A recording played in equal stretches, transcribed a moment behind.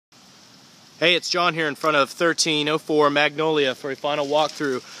Hey, it's John here in front of 1304 Magnolia for a final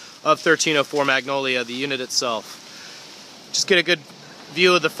walkthrough of 1304 Magnolia, the unit itself. Just get a good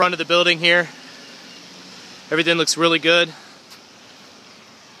view of the front of the building here. Everything looks really good.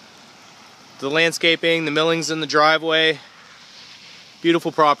 The landscaping, the millings in the driveway,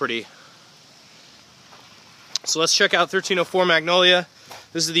 beautiful property. So let's check out 1304 Magnolia.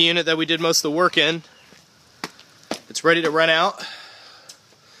 This is the unit that we did most of the work in. It's ready to rent out.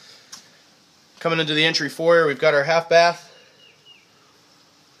 Coming into the entry foyer, we've got our half bath.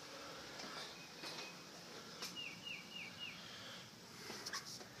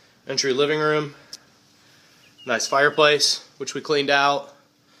 Entry living room. Nice fireplace, which we cleaned out.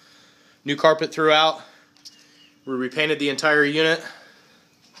 New carpet throughout. We repainted the entire unit.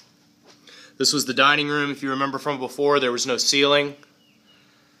 This was the dining room. If you remember from before, there was no ceiling.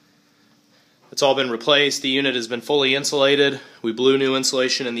 It's all been replaced. The unit has been fully insulated. We blew new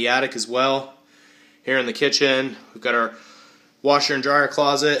insulation in the attic as well. Here in the kitchen, we've got our washer and dryer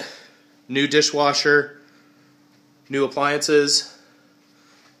closet, new dishwasher, new appliances,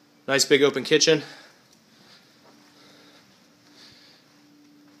 nice big open kitchen.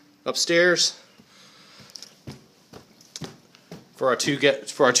 Upstairs for our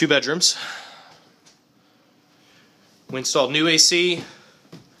two bedrooms. We installed new AC.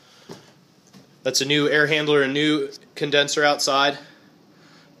 That's a new air handler and new condenser outside.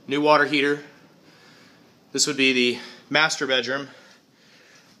 New water heater. This would be the master bedroom,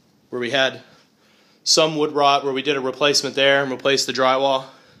 where we had some wood rot, where we did a replacement there and replaced the drywall.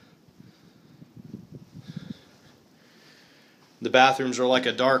 The bathrooms are like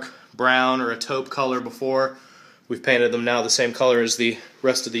a dark brown or a taupe color before. We've painted them now the same color as the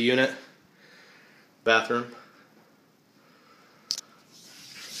rest of the unit. Bathroom.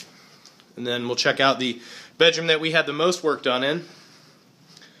 And then we'll check out the bedroom that we had the most work done in,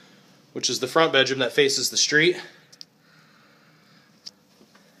 which is the front bedroom that faces the street.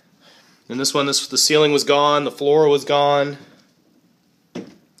 In this one, the ceiling was gone, the floor was gone.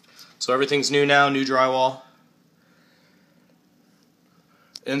 So everything's new now, new drywall.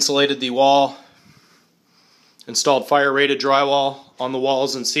 Insulated the wall. Installed fire-rated drywall on the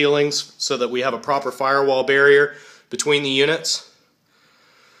walls and ceilings so that we have a proper firewall barrier between the units.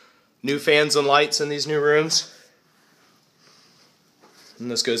 New fans and lights in these new rooms. And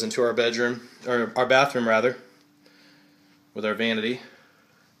this goes into our bedroom, or our bathroom rather, with our vanity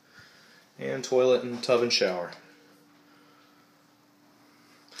and toilet and tub and shower.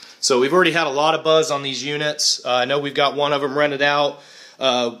 So we've already had a lot of buzz on these units. I know we've got one of them rented out.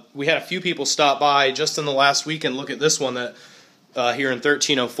 We had a few people stop by just in the last week and look at this one that here in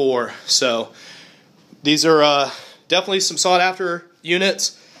 1304. So these are definitely some sought after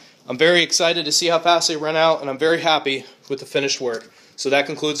units. I'm very excited to see how fast they run out, and I'm very happy with the finished work. So that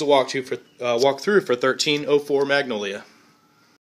concludes the walkthrough for 1304 Magnolia.